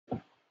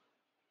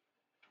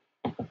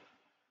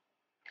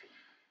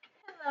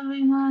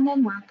everyone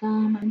and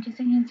welcome. I'm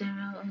Jessica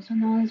Zero, also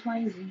known as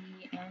YZ.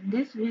 And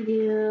this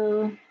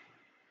video,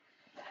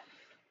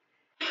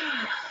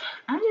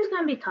 I'm just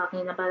gonna be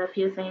talking about a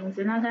few things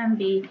and I'm gonna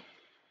be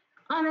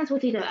honest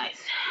with you guys.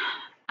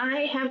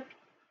 I have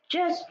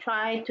just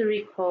tried to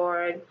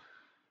record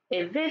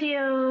a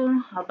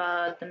video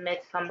about the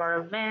Midsummer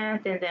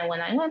event, and then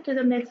when I went to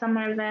the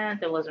Midsummer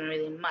event, there wasn't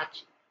really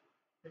much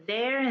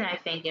there, and I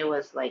think it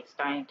was like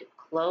starting to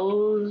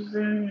close,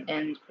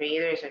 and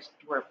creators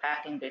were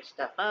packing their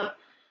stuff up.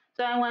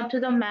 So I went to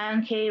the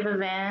Man Cave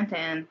event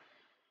and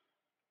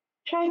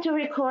tried to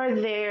record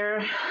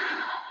there,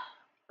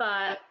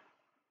 but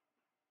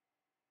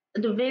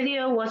the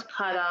video was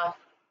cut off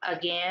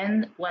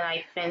again when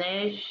I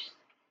finished.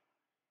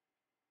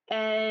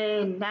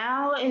 And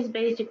now it's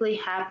basically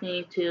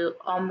happening to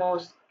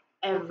almost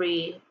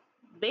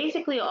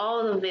basically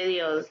all the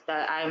videos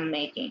that I'm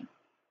making.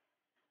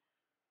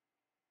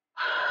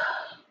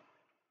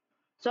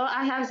 So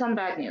I have some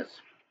bad news.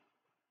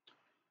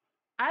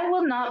 I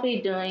will not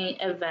be doing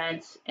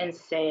events and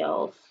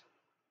sales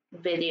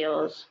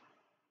videos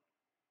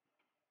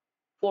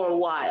for a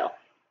while.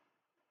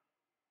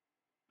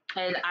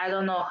 And I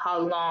don't know how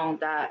long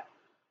that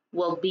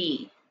will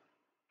be.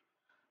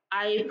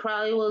 I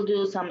probably will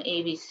do some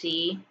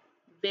ABC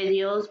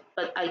videos,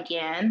 but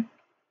again,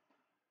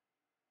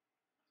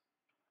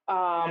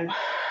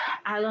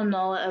 I don't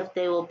know if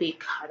they will be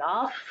cut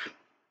off,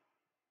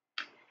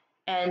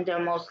 and they'll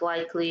most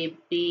likely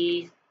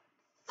be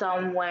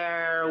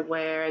somewhere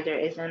where there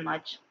isn't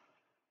much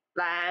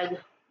lag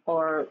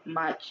or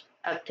much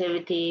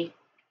activity,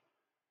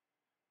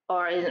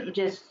 or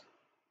just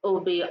it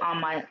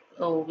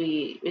will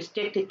be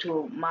restricted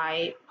to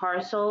my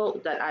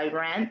parcel that I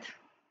rent.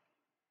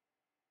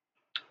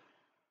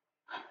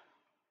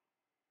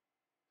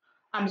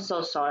 I'm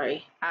so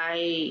sorry.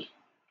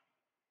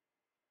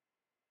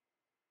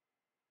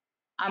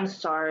 I'm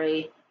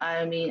sorry.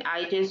 I mean,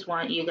 I just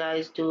want you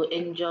guys to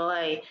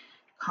enjoy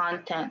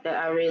content that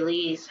I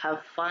release,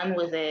 have fun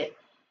with it.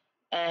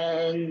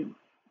 And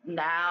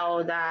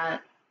now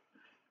that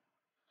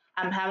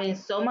I'm having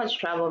so much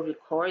trouble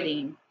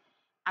recording,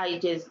 I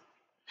just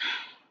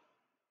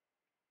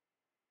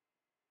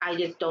I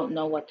just don't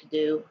know what to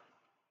do.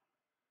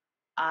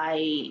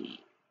 I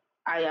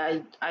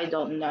I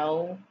don't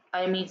know.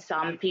 I mean,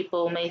 some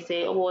people may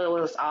say, "Oh, well,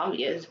 it was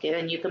obvious. Get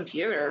a new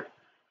computer."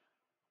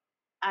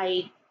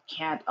 I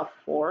can't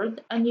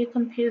afford a new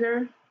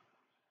computer.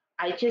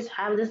 I just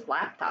have this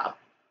laptop.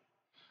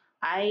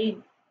 I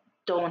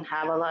don't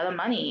have a lot of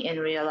money in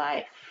real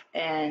life,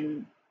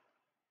 and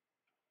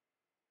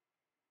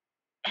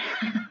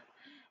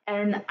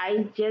and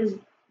I just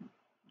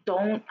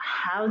don't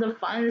have the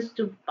funds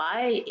to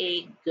buy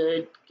a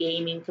good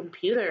gaming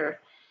computer.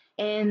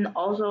 And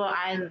also,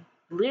 I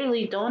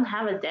literally don't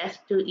have a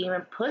desk to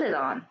even put it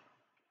on.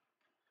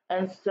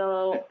 And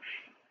so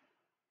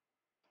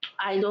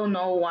I don't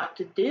know what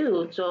to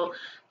do. So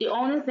the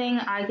only thing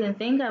I can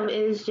think of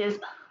is just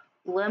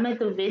limit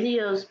the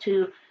videos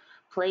to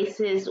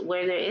places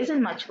where there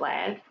isn't much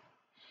lag,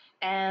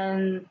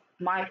 and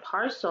my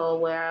parcel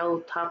where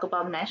I'll talk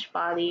about mesh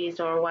bodies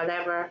or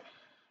whatever.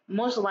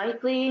 Most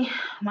likely,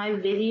 my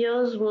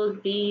videos will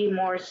be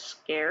more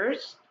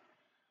scarce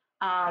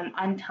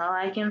until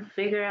I can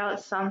figure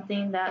out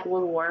something that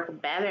will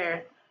work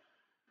better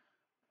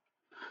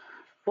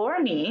for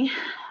me.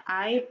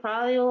 I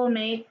probably will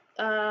make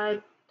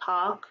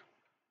talk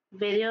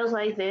videos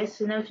like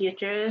this in the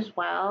future as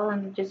well,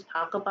 and just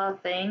talk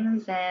about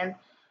things. And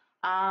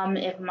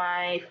if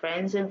my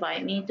friends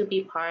invite me to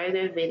be part of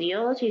their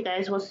videos, you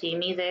guys will see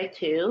me there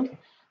too.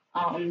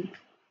 Um,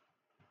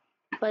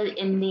 but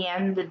in the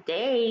end of the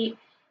day,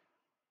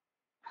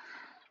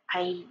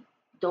 I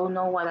don't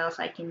know what else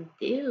I can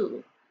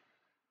do.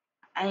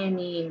 I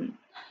mean,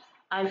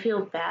 I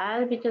feel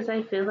bad because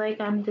I feel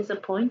like I'm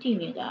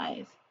disappointing you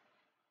guys.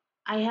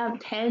 I have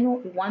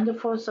 10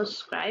 wonderful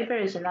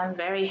subscribers and I'm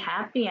very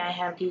happy I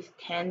have these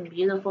 10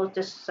 beautiful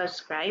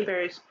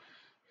subscribers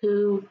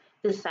who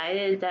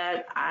decided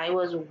that I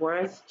was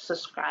worth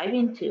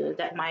subscribing to,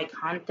 that my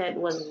content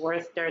was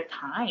worth their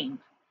time.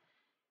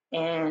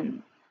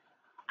 And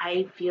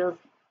I feel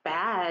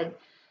bad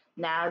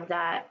now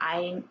that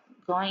I'm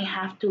going to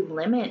have to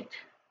limit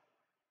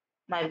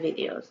my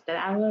videos, that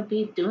I won't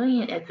be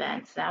doing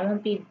events, that I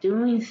won't be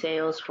doing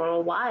sales for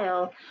a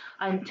while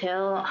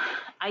until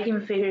I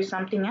can figure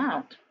something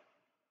out.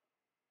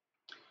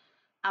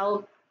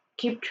 I'll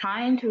keep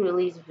trying to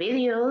release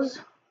videos,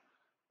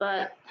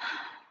 but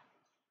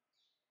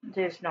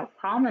there's no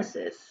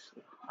promises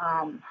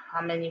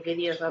how many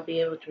videos I'll be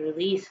able to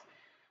release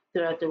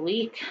throughout the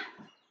week.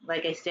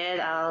 Like I said,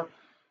 I'll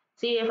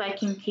see if I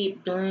can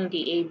keep doing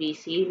the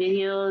ABC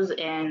videos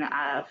and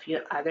a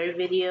few other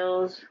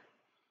videos.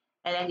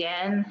 And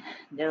again,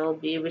 they'll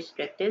be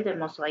restricted and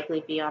most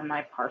likely be on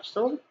my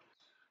parcel.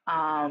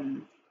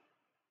 Um,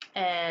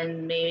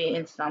 and maybe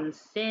in some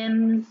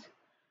Sims.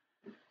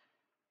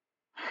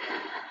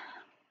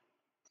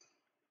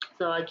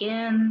 So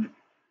again,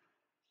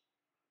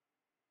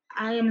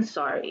 I am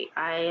sorry.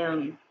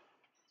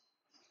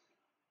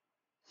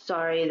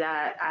 Sorry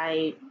that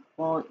I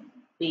won't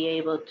be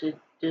able to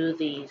do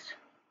these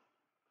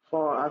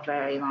for a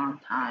very long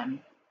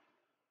time.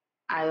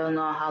 I don't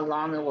know how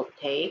long it will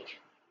take.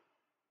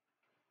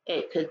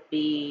 It could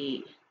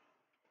be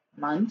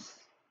months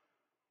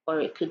or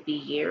it could be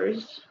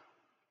years.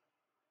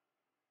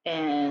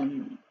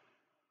 And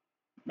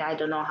I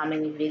don't know how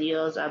many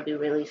videos I'll be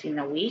releasing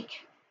a week,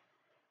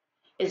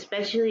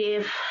 especially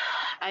if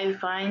I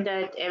find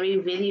that every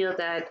video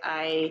that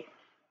I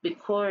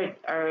record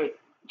are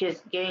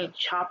just getting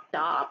chopped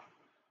up.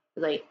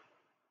 Like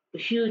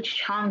huge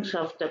chunks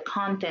of the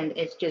content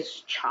is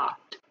just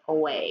chopped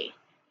away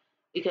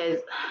because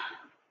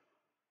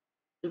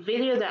the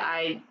video that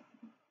I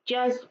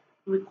just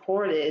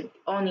recorded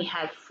only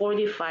had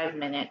 45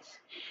 minutes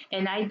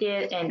and I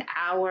did an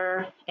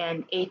hour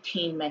and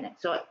 18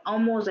 minutes. So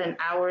almost an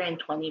hour and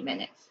 20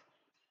 minutes.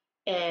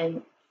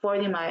 And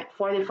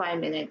 45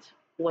 minutes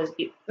was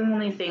the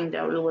only thing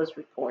that was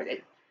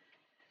recorded.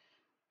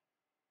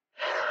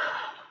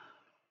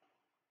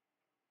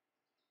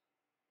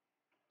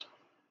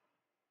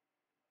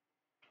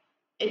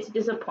 It's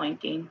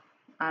disappointing.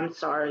 I'm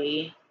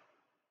sorry.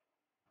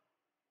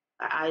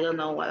 I don't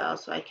know what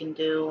else I can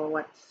do or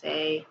what to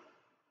say.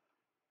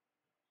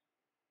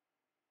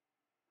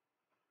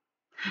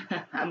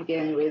 I'm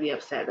getting really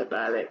upset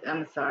about it.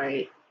 I'm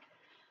sorry.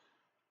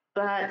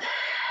 But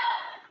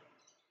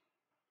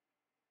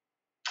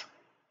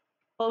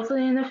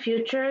hopefully in the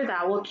future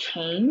that will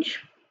change.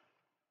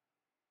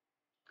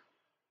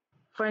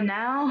 For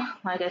now,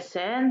 like I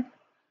said,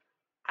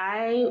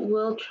 I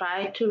will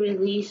try to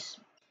release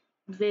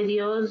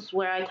videos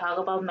where I talk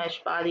about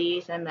mesh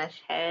bodies and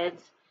mesh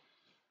heads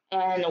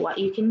and what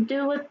you can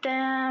do with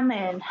them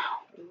and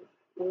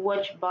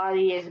which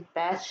body is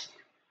best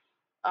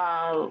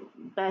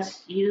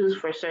used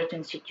for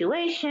certain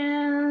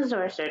situations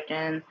or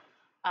certain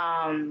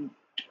um,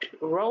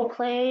 role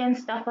play and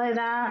stuff like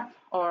that,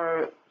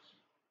 or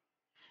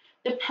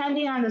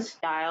depending on the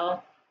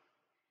style.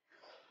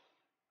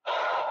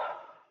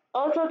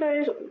 Also,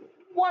 there's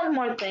one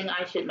more thing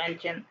I should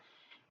mention.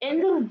 In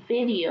the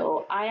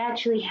video, I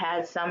actually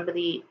had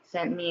somebody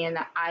send me an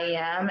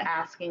IM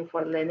asking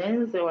for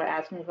linens. They were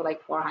asking for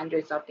like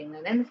 400 something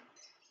linens.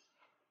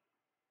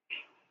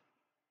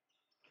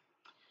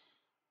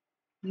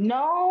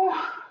 No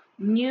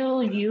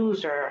new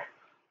user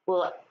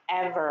will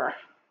ever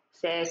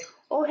say,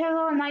 oh,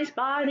 hello, nice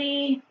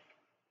body.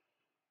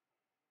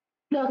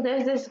 Look,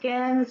 there's this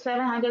skin,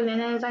 700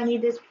 linens. I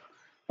need this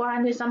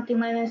 400 something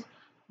linens.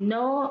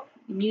 No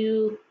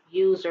new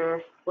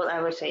user will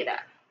ever say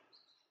that.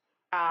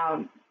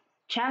 Um,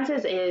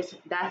 Chances is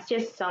that's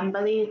just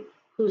somebody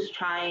who's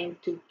trying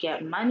to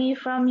get money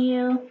from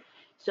you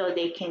so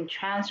they can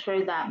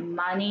transfer that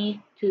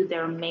money to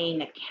their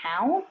main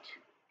account.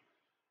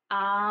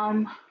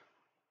 Um,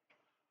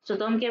 so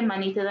don't give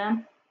money to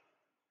them,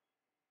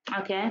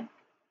 okay?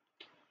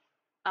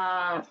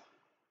 Um,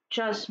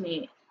 Trust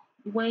me,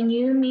 when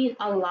you meet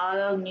a lot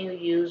of new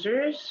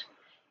users,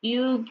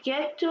 you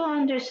get to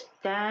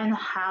understand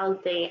how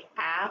they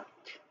act.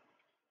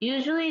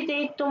 Usually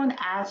they don't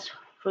ask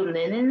for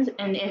linens,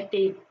 and if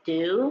they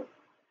do,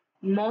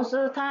 most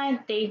of the time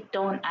they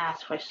don't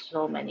ask for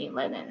so many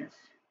linens.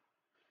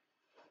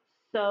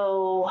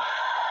 So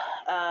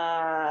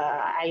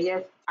I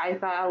guess I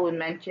thought I would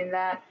mention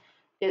that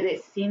because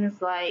it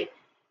seems like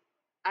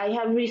I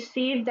have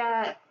received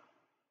that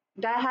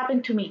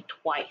happened to me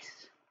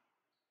twice.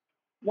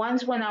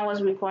 Once when I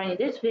was recording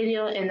this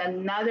video, and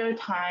another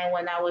time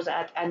when I was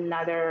at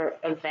another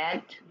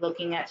event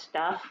looking at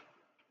stuff.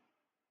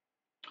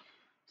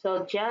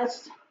 So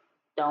just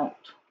don't.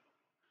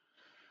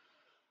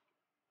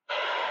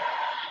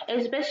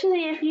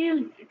 Especially if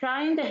you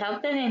trying to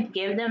help them and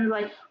give them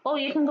like, oh,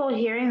 you can go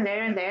here and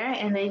there,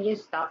 and they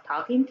just stop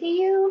talking to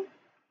you,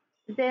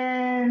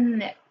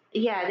 then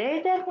yeah,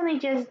 they're definitely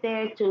just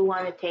there to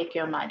want to take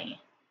your money.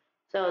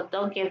 So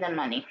don't give them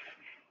money.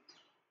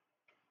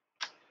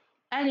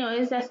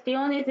 Anyways, that's the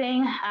only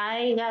thing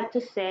I got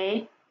to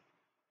say.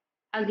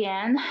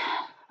 Again,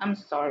 I'm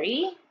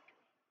sorry.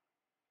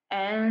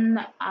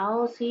 And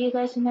I'll see you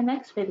guys in the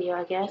next video,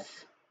 I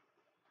guess.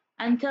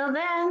 Until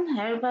then,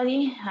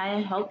 everybody,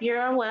 I hope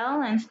you're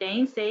well and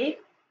staying safe.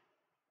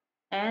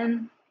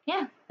 And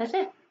yeah, that's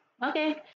it. Okay.